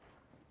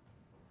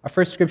Our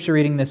first scripture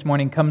reading this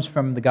morning comes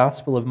from the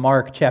Gospel of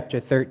Mark, chapter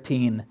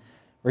 13,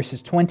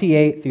 verses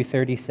 28 through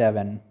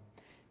 37.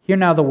 Hear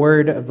now the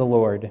word of the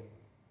Lord.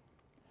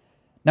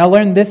 Now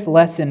learn this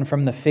lesson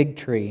from the fig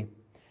tree.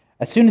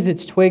 As soon as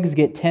its twigs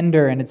get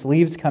tender and its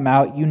leaves come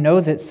out, you know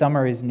that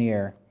summer is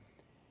near.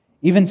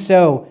 Even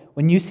so,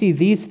 when you see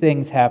these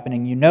things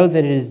happening, you know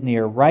that it is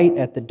near, right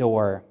at the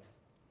door.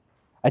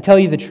 I tell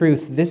you the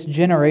truth, this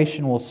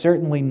generation will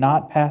certainly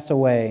not pass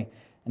away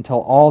until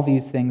all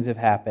these things have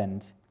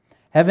happened.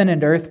 Heaven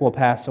and earth will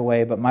pass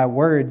away, but my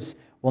words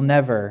will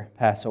never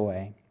pass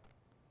away.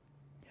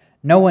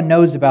 No one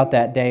knows about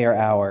that day or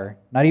hour,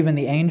 not even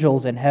the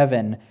angels in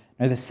heaven,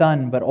 nor the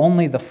Son, but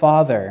only the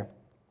Father.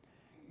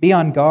 Be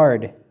on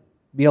guard,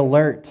 be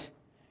alert.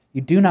 You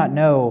do not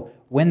know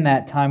when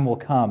that time will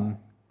come.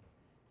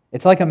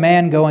 It's like a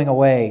man going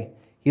away.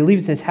 He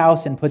leaves his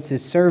house and puts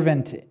his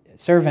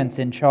servants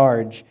in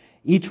charge,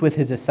 each with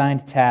his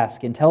assigned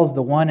task, and tells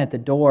the one at the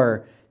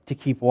door to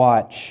keep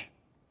watch.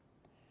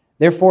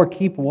 Therefore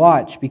keep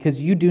watch,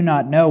 because you do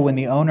not know when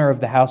the owner of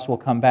the house will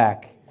come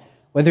back,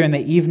 whether in the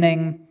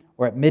evening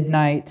or at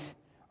midnight,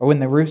 or when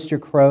the rooster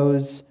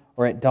crows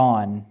or at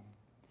dawn.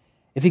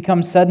 If he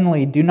comes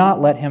suddenly, do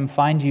not let him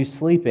find you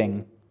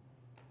sleeping.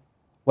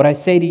 What I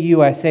say to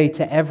you, I say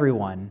to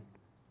everyone,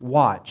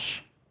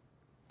 watch.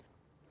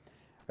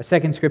 Our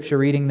second scripture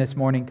reading this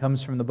morning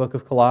comes from the book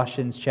of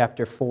Colossians,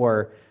 chapter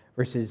 4,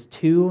 verses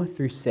 2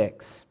 through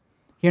 6.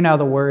 Hear now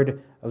the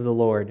word of the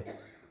Lord.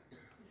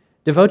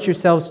 Devote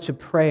yourselves to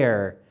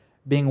prayer,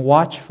 being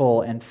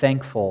watchful and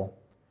thankful.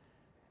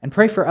 And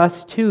pray for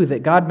us too,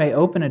 that God may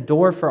open a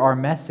door for our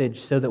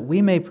message so that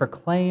we may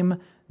proclaim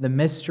the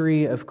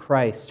mystery of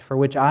Christ, for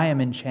which I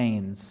am in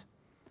chains.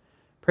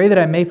 Pray that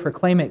I may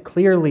proclaim it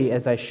clearly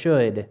as I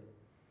should.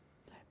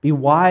 Be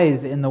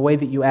wise in the way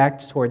that you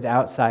act towards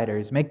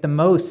outsiders. Make the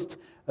most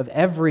of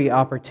every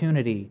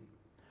opportunity.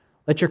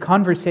 Let your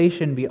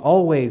conversation be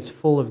always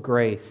full of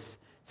grace,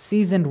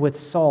 seasoned with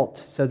salt,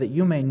 so that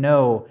you may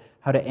know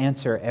how to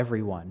answer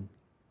everyone.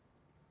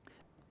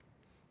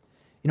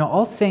 You know,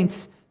 All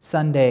Saints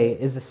Sunday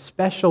is a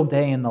special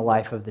day in the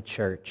life of the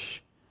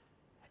church.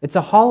 It's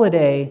a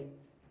holiday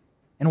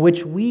in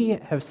which we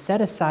have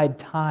set aside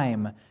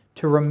time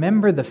to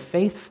remember the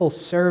faithful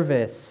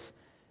service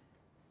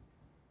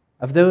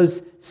of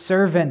those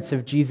servants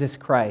of Jesus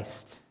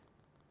Christ,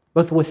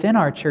 both within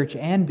our church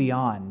and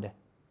beyond.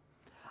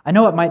 I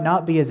know it might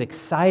not be as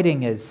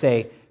exciting as,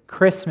 say,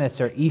 Christmas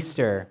or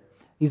Easter,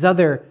 these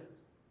other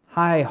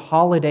high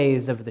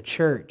holidays of the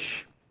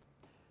church.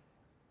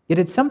 Yet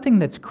it's something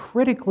that's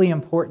critically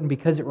important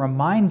because it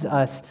reminds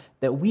us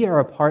that we are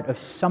a part of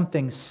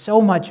something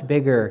so much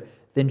bigger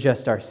than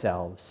just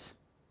ourselves.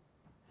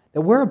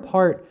 That we're a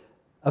part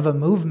of a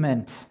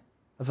movement,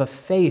 of a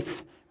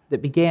faith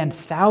that began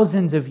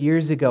thousands of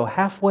years ago,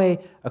 halfway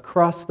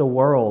across the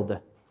world,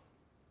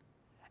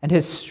 and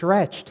has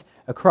stretched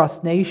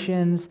across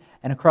nations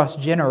and across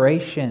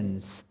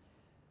generations,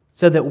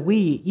 so that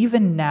we,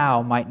 even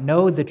now, might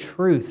know the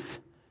truth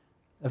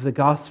of the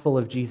gospel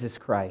of Jesus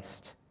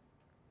Christ.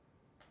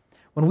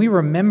 When we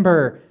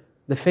remember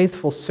the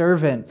faithful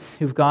servants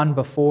who've gone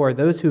before,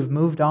 those who've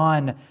moved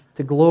on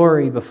to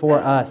glory before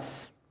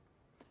us,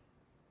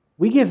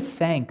 we give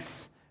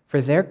thanks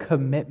for their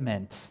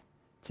commitment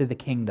to the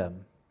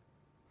kingdom,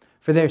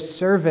 for their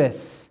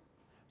service,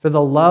 for the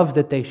love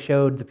that they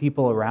showed the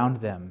people around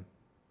them.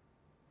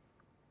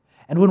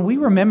 And when we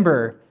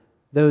remember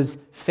those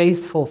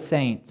faithful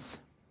saints,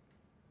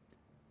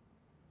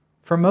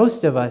 for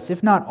most of us,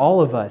 if not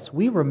all of us,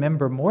 we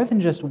remember more than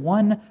just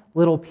one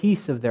little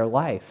piece of their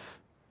life.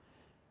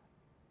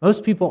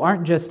 Most people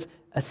aren't just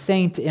a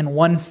saint in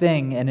one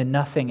thing and in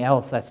nothing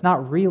else. That's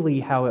not really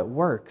how it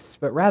works.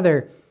 But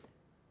rather,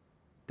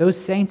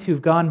 those saints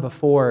who've gone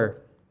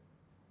before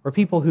were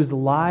people whose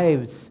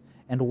lives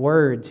and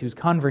words, whose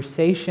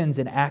conversations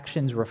and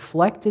actions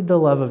reflected the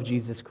love of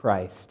Jesus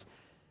Christ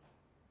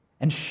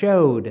and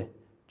showed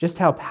just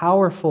how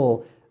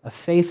powerful a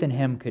faith in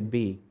Him could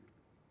be.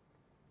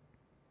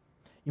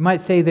 You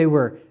might say they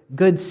were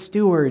good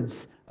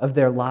stewards of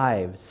their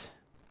lives,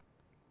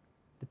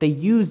 that they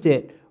used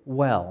it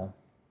well.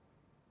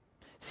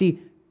 See,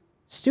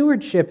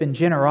 stewardship and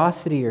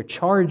generosity are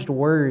charged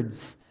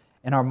words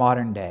in our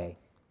modern day.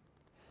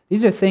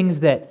 These are things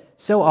that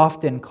so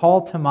often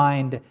call to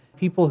mind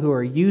people who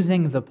are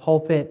using the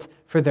pulpit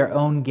for their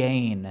own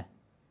gain,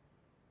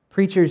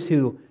 preachers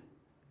who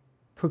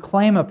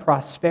proclaim a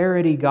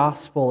prosperity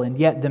gospel and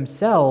yet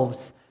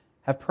themselves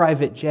have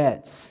private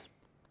jets.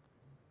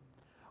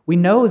 We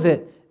know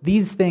that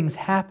these things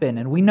happen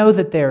and we know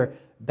that they're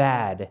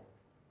bad.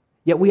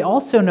 Yet we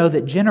also know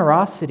that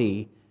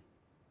generosity,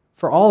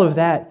 for all of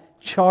that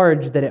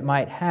charge that it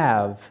might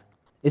have,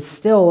 is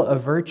still a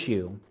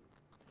virtue.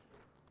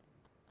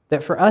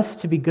 That for us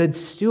to be good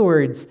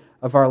stewards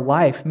of our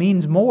life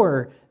means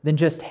more than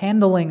just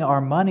handling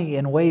our money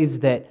in ways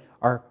that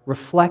are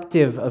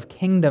reflective of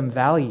kingdom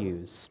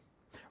values.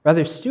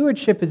 Rather,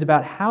 stewardship is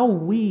about how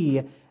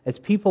we, as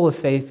people of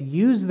faith,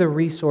 use the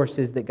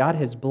resources that God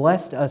has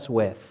blessed us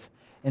with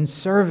in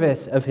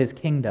service of His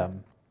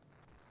kingdom.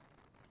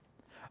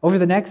 Over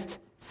the next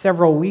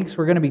several weeks,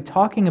 we're going to be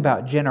talking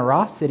about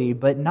generosity,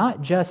 but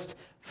not just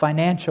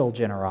financial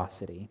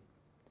generosity.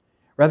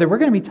 Rather, we're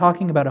going to be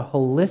talking about a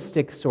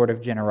holistic sort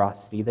of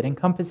generosity that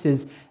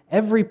encompasses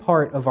every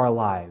part of our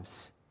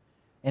lives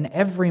in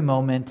every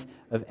moment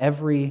of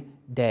every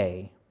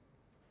day.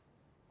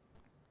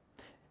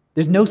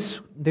 There's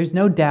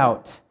no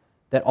doubt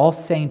that All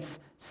Saints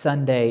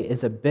Sunday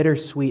is a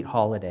bittersweet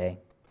holiday.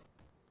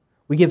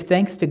 We give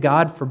thanks to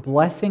God for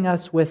blessing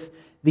us with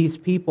these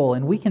people,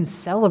 and we can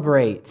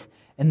celebrate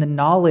in the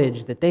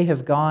knowledge that they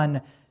have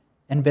gone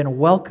and been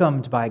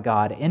welcomed by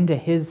God into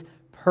His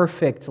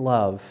perfect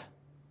love.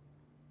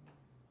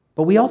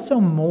 But we also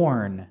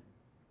mourn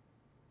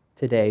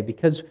today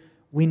because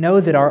we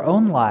know that our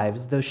own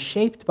lives, though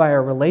shaped by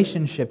our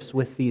relationships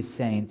with these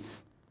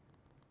saints,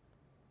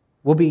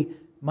 will be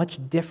much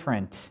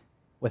different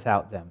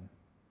without them.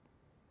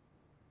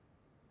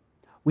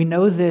 We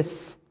know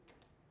this,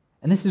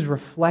 and this is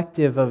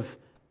reflective of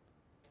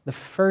the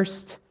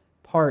first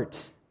part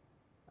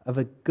of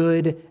a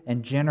good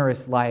and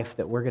generous life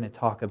that we're going to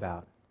talk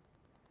about.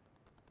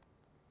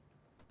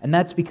 And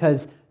that's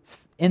because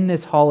in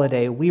this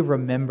holiday, we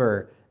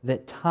remember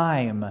that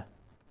time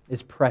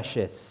is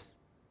precious.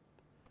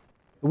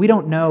 We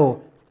don't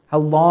know how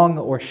long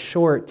or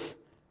short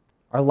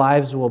our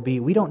lives will be.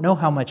 We don't know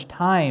how much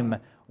time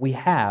we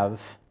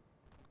have.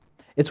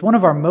 It's one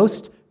of our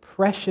most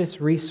precious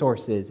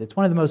resources. It's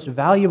one of the most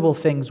valuable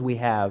things we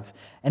have.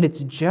 And it's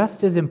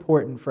just as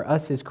important for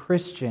us as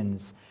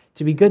Christians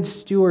to be good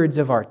stewards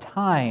of our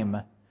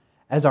time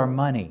as our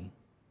money.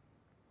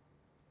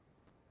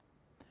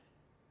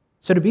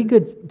 So to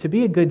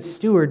be a good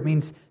steward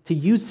means to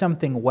use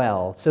something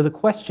well. So the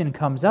question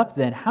comes up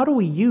then, how do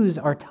we use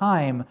our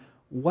time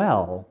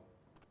well?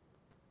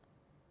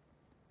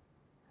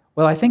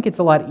 Well, I think it's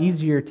a lot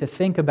easier to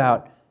think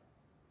about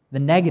the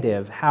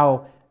negative,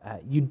 how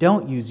you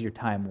don't use your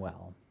time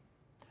well.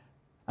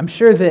 I'm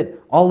sure that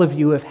all of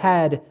you have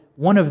had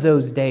one of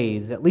those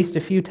days, at least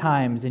a few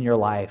times in your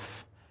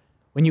life,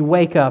 when you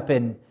wake up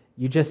and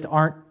you just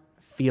aren't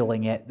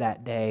feeling it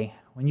that day,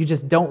 when you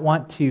just don't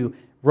want to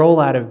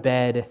roll out of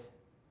bed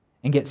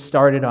and get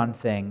started on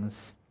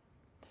things.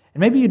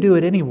 And maybe you do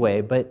it anyway,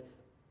 but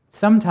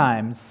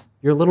sometimes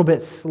you're a little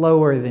bit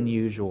slower than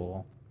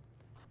usual.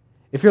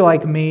 If you're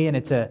like me and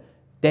it's a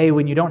day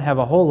when you don't have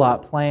a whole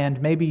lot planned,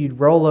 maybe you'd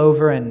roll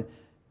over and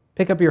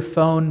pick up your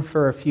phone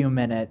for a few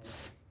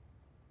minutes,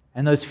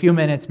 and those few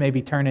minutes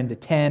maybe turn into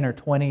 10 or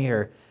 20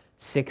 or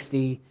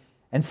 60,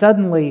 and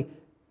suddenly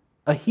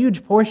a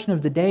huge portion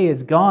of the day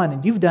is gone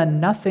and you've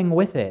done nothing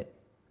with it.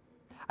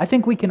 I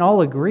think we can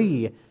all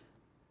agree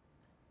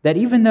that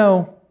even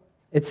though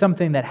it's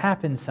something that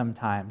happens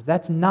sometimes,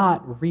 that's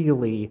not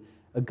really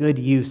a good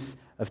use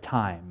of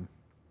time.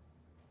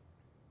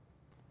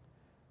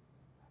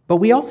 But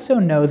we also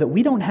know that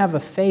we don't have a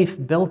faith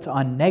built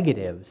on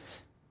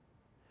negatives.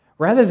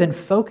 Rather than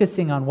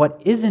focusing on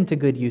what isn't a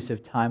good use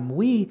of time,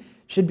 we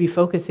should be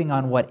focusing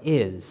on what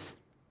is.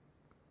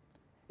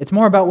 It's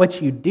more about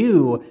what you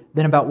do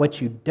than about what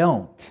you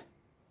don't.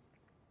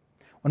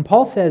 When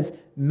Paul says,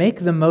 make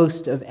the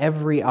most of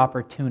every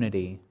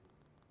opportunity,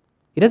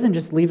 he doesn't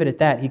just leave it at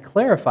that. He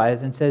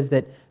clarifies and says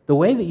that the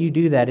way that you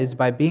do that is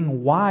by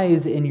being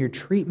wise in your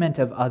treatment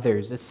of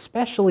others,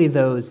 especially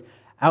those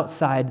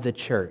outside the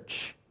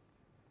church.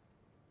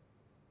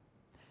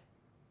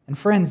 And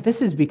friends,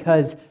 this is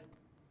because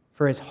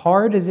for as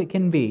hard as it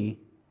can be,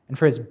 and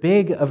for as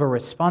big of a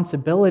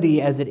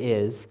responsibility as it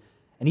is,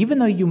 and even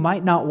though you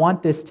might not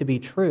want this to be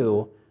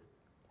true,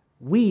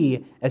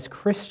 we as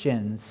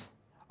Christians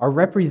are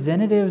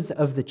representatives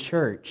of the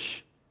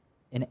church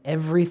in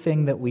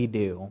everything that we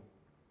do.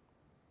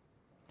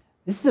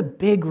 This is a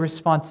big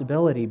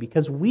responsibility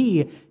because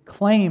we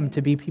claim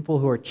to be people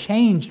who are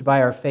changed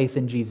by our faith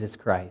in Jesus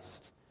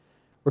Christ.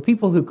 We're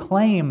people who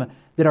claim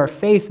that our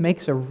faith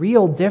makes a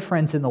real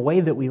difference in the way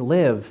that we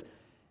live.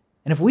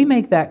 And if we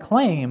make that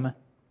claim,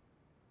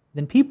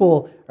 then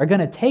people are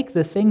going to take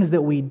the things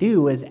that we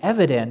do as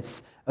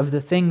evidence of the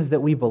things that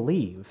we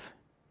believe.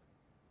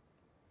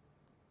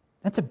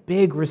 That's a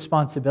big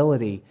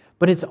responsibility,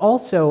 but it's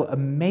also a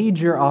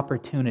major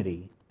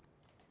opportunity.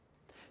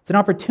 It's an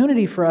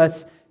opportunity for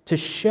us to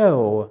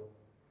show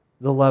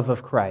the love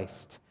of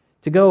Christ,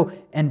 to go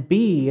and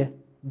be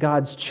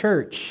God's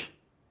church,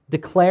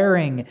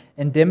 declaring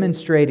and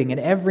demonstrating at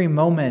every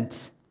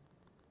moment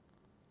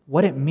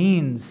what it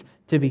means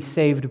to be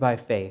saved by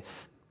faith,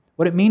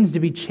 what it means to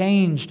be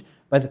changed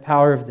by the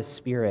power of the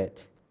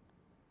Spirit.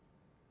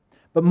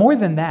 But more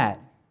than that,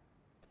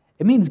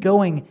 it means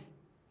going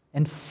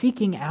and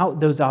seeking out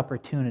those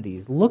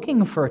opportunities,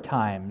 looking for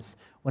times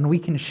when we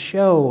can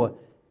show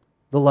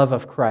the love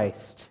of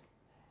Christ,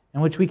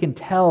 in which we can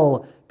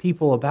tell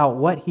people about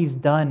what He's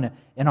done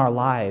in our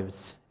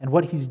lives and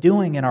what He's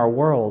doing in our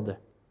world.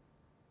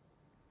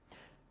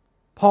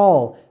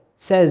 Paul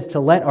says to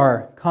let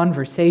our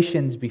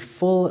conversations be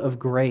full of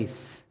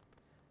grace.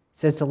 He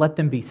says to let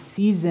them be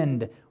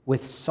seasoned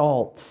with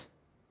salt.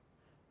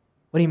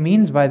 What he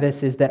means by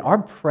this is that our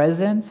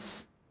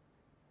presence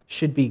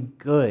should be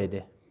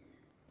good.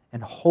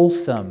 and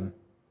wholesome.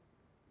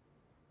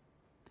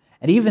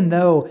 And even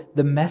though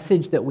the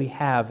message that we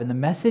have and the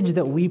message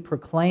that we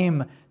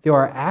proclaim through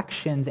our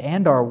actions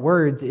and our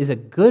words is a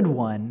good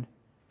one,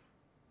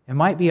 it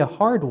might be a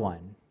hard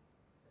one,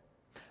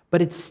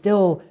 but it's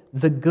still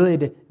the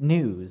good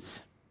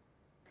news.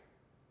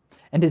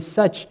 And as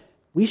such,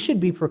 we should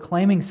be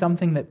proclaiming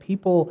something that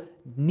people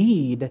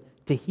need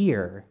to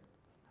hear,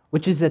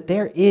 which is that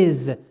there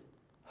is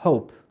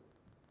hope.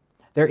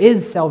 There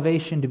is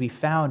salvation to be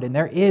found, and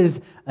there is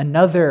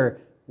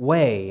another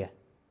way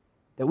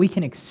that we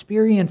can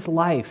experience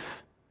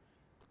life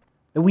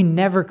that we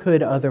never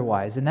could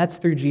otherwise, and that's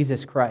through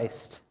Jesus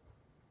Christ.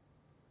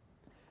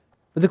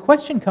 But the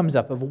question comes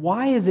up of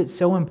why is it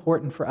so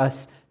important for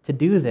us to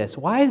do this?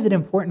 Why is it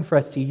important for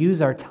us to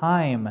use our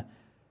time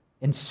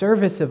in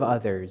service of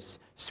others,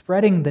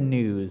 spreading the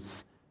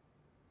news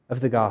of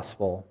the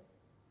gospel?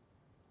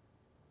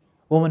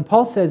 Well, when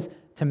Paul says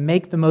to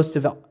make the most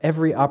of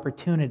every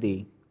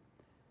opportunity,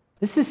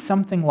 this is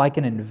something like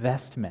an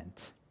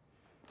investment,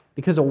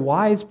 because a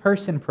wise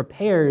person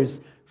prepares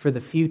for the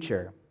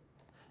future.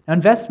 Now,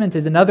 investment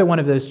is another one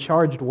of those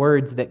charged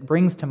words that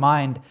brings to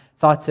mind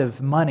thoughts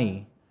of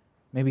money,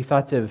 maybe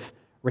thoughts of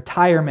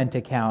retirement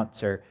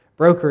accounts or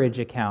brokerage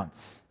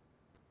accounts,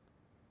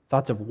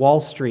 thoughts of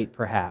Wall Street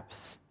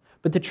perhaps.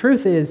 But the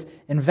truth is,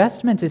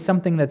 investment is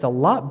something that's a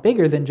lot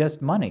bigger than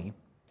just money.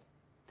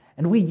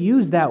 And we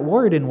use that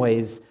word in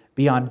ways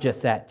beyond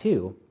just that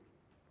too.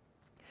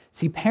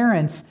 See,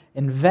 parents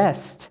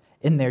invest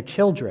in their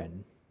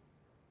children,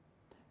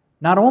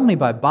 not only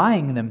by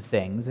buying them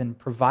things and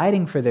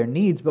providing for their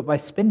needs, but by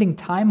spending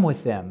time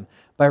with them,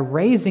 by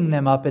raising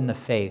them up in the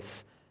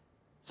faith,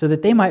 so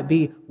that they might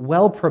be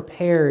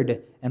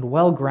well-prepared and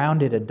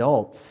well-grounded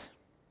adults.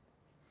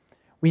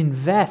 We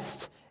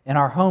invest in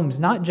our homes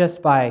not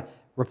just by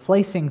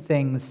replacing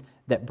things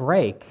that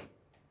break,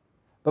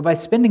 but by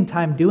spending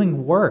time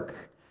doing work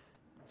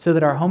so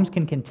that our homes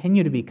can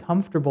continue to be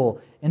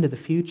comfortable into the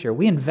future.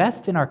 We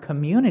invest in our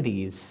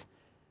communities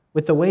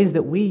with the ways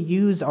that we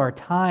use our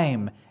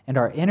time and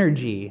our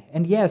energy,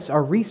 and yes,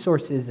 our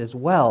resources as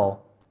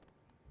well.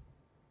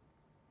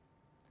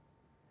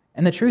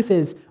 And the truth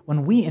is,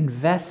 when we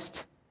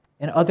invest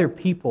in other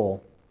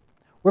people,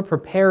 we're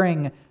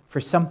preparing for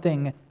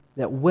something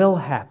that will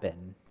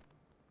happen,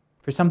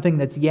 for something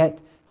that's yet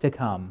to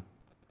come.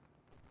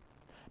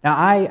 Now,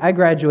 I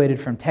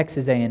graduated from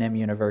Texas A&M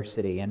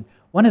University, and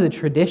one of the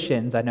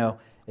traditions, I know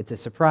it's a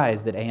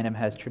surprise that A&M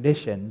has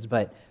traditions,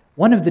 but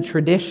one of the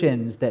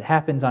traditions that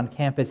happens on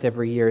campus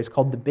every year is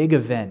called the Big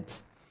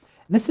Event.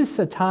 And this is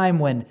a time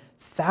when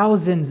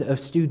thousands of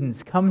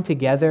students come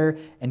together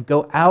and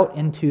go out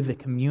into the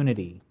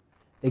community.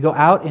 They go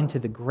out into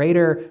the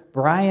greater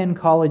Bryan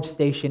College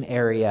Station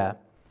area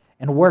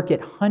and work at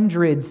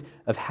hundreds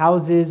of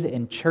houses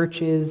and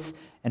churches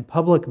and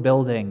public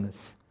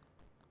buildings,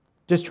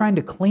 just trying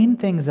to clean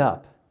things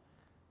up,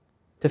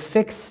 to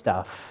fix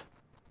stuff,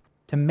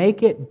 to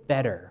make it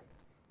better.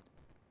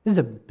 This is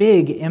a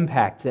big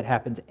impact that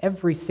happens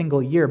every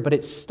single year, but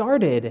it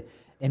started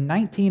in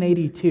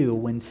 1982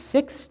 when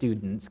 6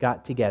 students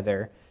got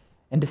together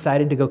and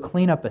decided to go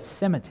clean up a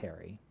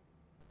cemetery.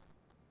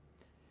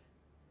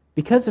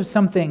 Because of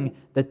something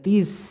that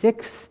these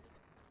 6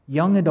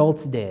 young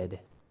adults did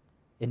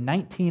in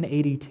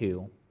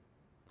 1982,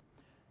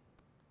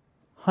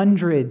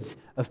 hundreds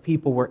of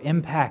people were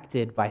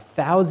impacted by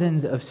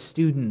thousands of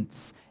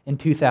students in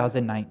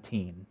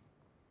 2019.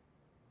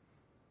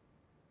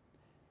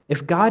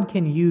 If God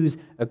can use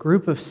a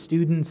group of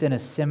students in a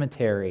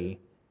cemetery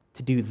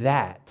to do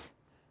that,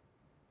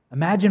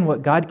 imagine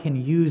what God can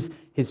use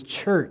His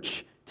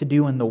church to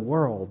do in the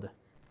world.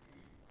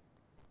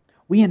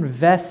 We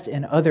invest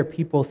in other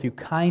people through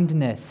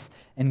kindness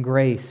and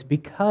grace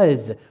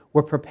because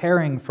we're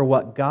preparing for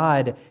what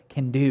God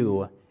can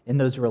do in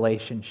those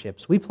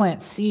relationships. We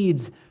plant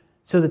seeds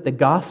so that the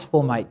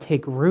gospel might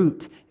take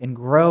root and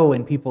grow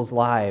in people's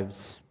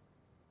lives.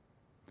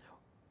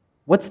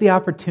 What's the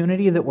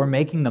opportunity that we're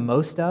making the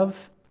most of?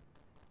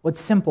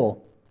 What's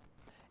simple?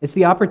 It's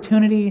the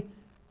opportunity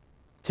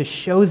to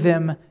show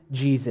them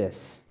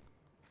Jesus.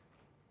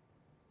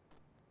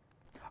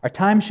 Our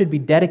time should be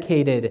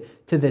dedicated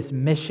to this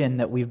mission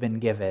that we've been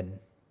given.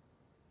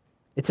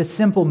 It's a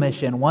simple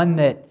mission, one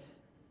that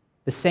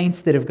the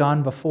saints that have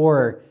gone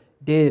before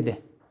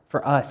did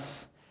for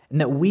us,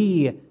 and that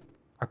we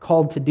are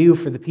called to do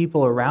for the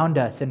people around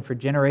us and for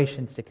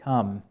generations to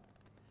come.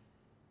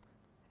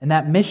 And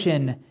that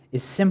mission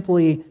is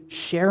simply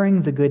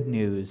sharing the good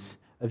news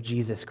of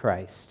Jesus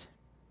Christ.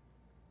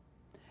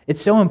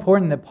 It's so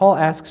important that Paul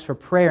asks for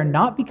prayer,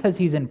 not because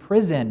he's in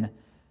prison,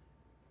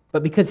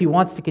 but because he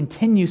wants to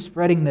continue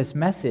spreading this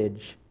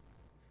message.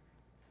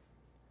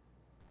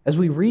 As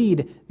we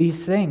read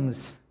these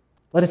things,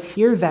 let us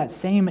hear that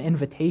same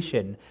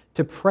invitation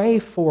to pray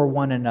for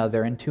one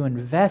another and to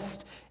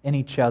invest in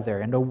each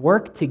other and to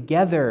work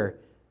together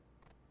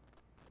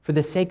for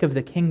the sake of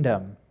the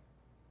kingdom.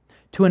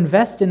 To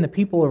invest in the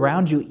people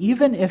around you,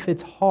 even if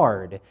it's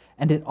hard,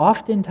 and it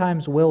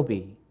oftentimes will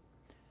be,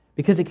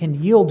 because it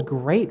can yield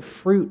great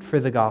fruit for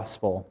the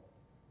gospel.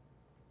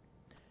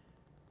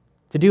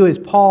 To do as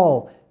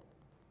Paul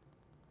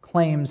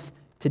claims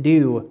to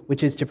do,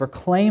 which is to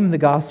proclaim the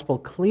gospel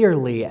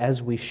clearly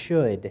as we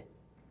should.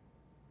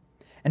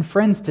 And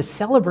friends, to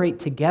celebrate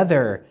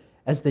together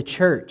as the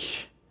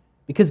church,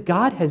 because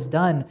God has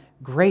done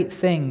great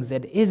things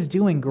and is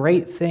doing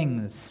great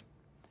things.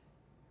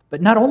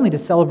 But not only to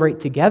celebrate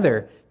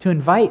together, to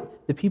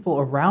invite the people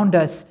around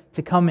us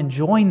to come and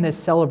join this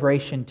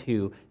celebration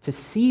too, to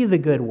see the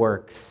good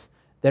works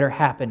that are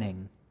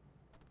happening,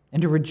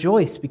 and to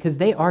rejoice because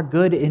they are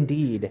good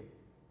indeed.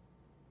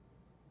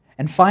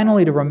 And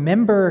finally, to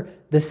remember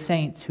the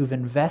saints who've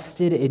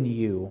invested in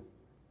you,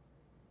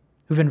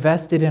 who've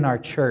invested in our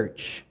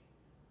church,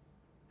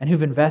 and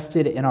who've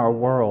invested in our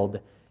world,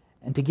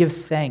 and to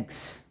give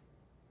thanks.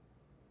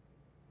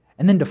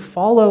 And then to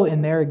follow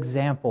in their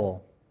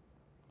example,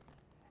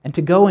 and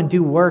to go and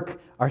do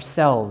work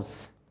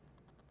ourselves,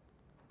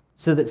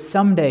 so that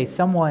someday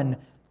someone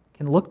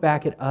can look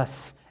back at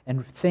us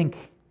and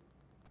think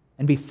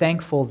and be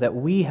thankful that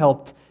we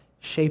helped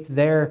shape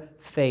their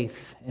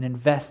faith and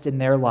invest in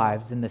their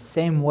lives in the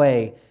same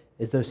way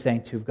as those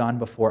saints who've gone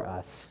before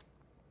us.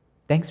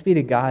 Thanks be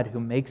to God who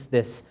makes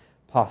this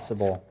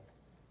possible.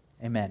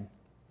 Amen.